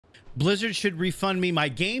Blizzard should refund me my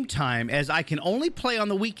game time as I can only play on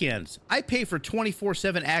the weekends. I pay for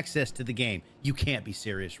 24/7 access to the game. You can't be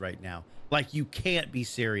serious right now. Like, you can't be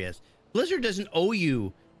serious. Blizzard doesn't owe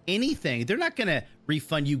you anything. They're not going to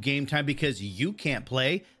refund you game time because you can't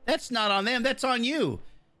play. That's not on them. That's on you.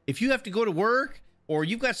 If you have to go to work or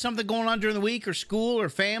you've got something going on during the week or school or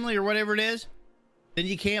family or whatever it is, then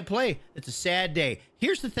you can't play. It's a sad day.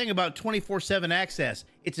 Here's the thing about 24/7 access.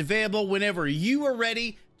 It's available whenever you are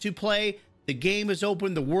ready to play. The game is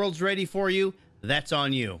open. The world's ready for you. That's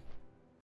on you.